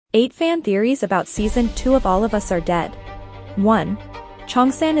8 fan theories about Season 2 of All of Us Are Dead. 1.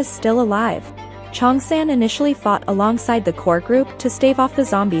 Cheong-san is still alive. Cheong-san initially fought alongside the core group to stave off the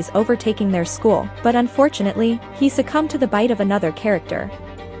zombies overtaking their school, but unfortunately, he succumbed to the bite of another character,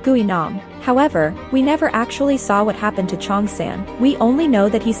 Nam. However, we never actually saw what happened to Cheong-san. We only know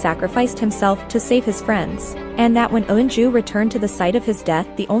that he sacrificed himself to save his friends, and that when Eun-ju returned to the site of his death,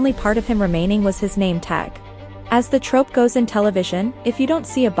 the only part of him remaining was his name tag. As the trope goes in television, if you don't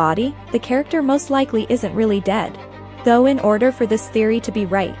see a body, the character most likely isn't really dead. Though in order for this theory to be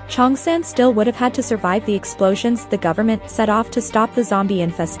right, Cheong-san still would have had to survive the explosions the government set off to stop the zombie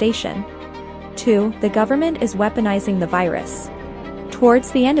infestation. 2. The government is weaponizing the virus.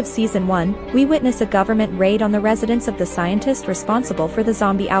 Towards the end of Season 1, we witness a government raid on the residence of the scientist responsible for the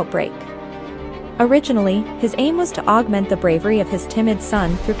zombie outbreak. Originally, his aim was to augment the bravery of his timid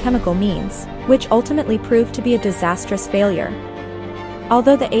son through chemical means, which ultimately proved to be a disastrous failure.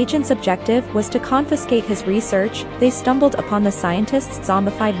 Although the agent's objective was to confiscate his research, they stumbled upon the scientist's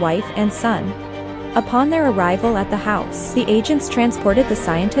zombified wife and son. Upon their arrival at the house, the agents transported the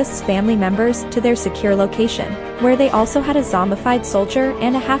scientist's family members to their secure location, where they also had a zombified soldier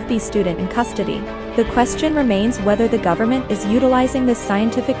and a half-B student in custody. The question remains whether the government is utilizing this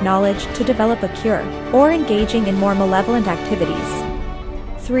scientific knowledge to develop a cure, or engaging in more malevolent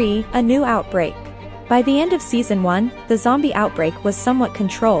activities. 3. A new outbreak. By the end of Season 1, the zombie outbreak was somewhat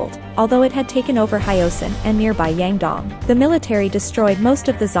controlled, although it had taken over Hyosin and nearby Yangdong. The military destroyed most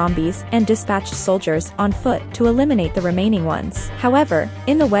of the zombies and dispatched soldiers on foot to eliminate the remaining ones. However,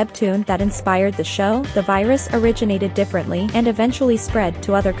 in the webtoon that inspired the show, the virus originated differently and eventually spread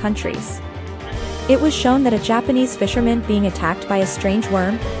to other countries. It was shown that a Japanese fisherman being attacked by a strange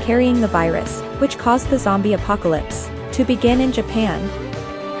worm, carrying the virus, which caused the zombie apocalypse to begin in Japan.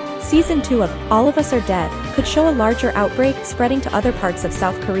 Season 2 of All of Us Are Dead could show a larger outbreak spreading to other parts of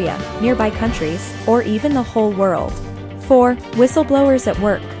South Korea, nearby countries, or even the whole world. 4. Whistleblowers at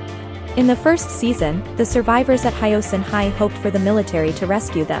work. In the first season, the survivors at Hyosin High hoped for the military to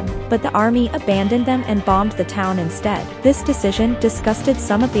rescue them, but the army abandoned them and bombed the town instead. This decision disgusted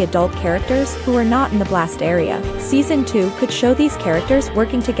some of the adult characters who were not in the blast area. Season 2 could show these characters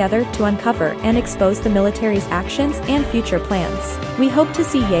working together to uncover and expose the military's actions and future plans. We hope to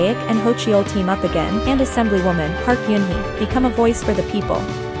see Yaek and Hocheol team up again, and Assemblywoman Park Yoon-hee become a voice for the people.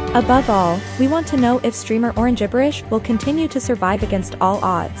 Above all, we want to know if streamer Orangibberish will continue to survive against all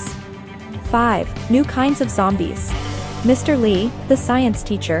odds. 5. New kinds of zombies. Mr. Lee, the science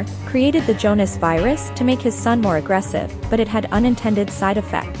teacher, created the Jonas virus to make his son more aggressive, but it had unintended side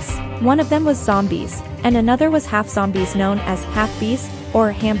effects. One of them was zombies, and another was half-zombies known as half-bees,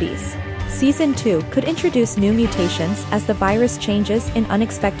 or hambies. Season 2 could introduce new mutations as the virus changes in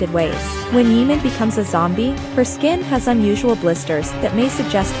unexpected ways. When Yeeman becomes a zombie, her skin has unusual blisters that may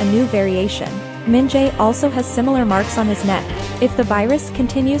suggest a new variation. Min-jae also has similar marks on his neck. If the virus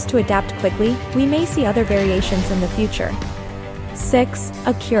continues to adapt quickly, we may see other variations in the future. 6.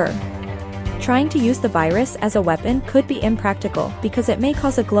 A cure. Trying to use the virus as a weapon could be impractical because it may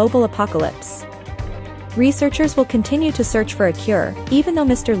cause a global apocalypse. Researchers will continue to search for a cure, even though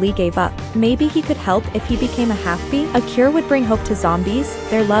Mr. Lee gave up. Maybe he could help if he became a half-bee? A cure would bring hope to zombies,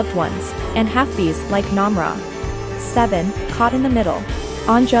 their loved ones, and half-bees like Namra. 7. Caught in the middle.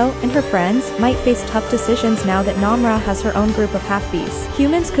 Anjo and her friends might face tough decisions now that Namra has her own group of half-bees.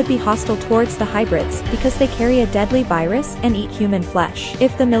 Humans could be hostile towards the hybrids because they carry a deadly virus and eat human flesh.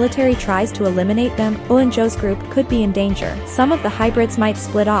 If the military tries to eliminate them, Anjo's group could be in danger. Some of the hybrids might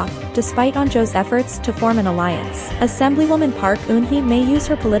split off, despite Anjo's efforts to form an alliance. Assemblywoman Park Eun-hee may use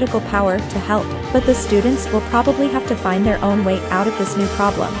her political power to help, but the students will probably have to find their own way out of this new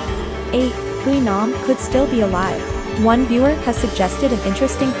problem. 8. Nam could still be alive. One viewer has suggested an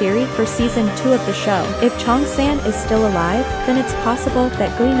interesting theory for Season 2 of the show. If Cheong-san is still alive, then it's possible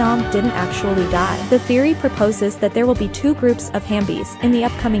that Nam didn't actually die. The theory proposes that there will be 2 groups of hambies in the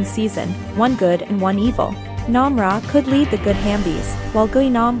upcoming season, one good and one evil. Namra could lead the good hambies, while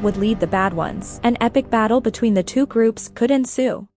Nam would lead the bad ones. An epic battle between the 2 groups could ensue.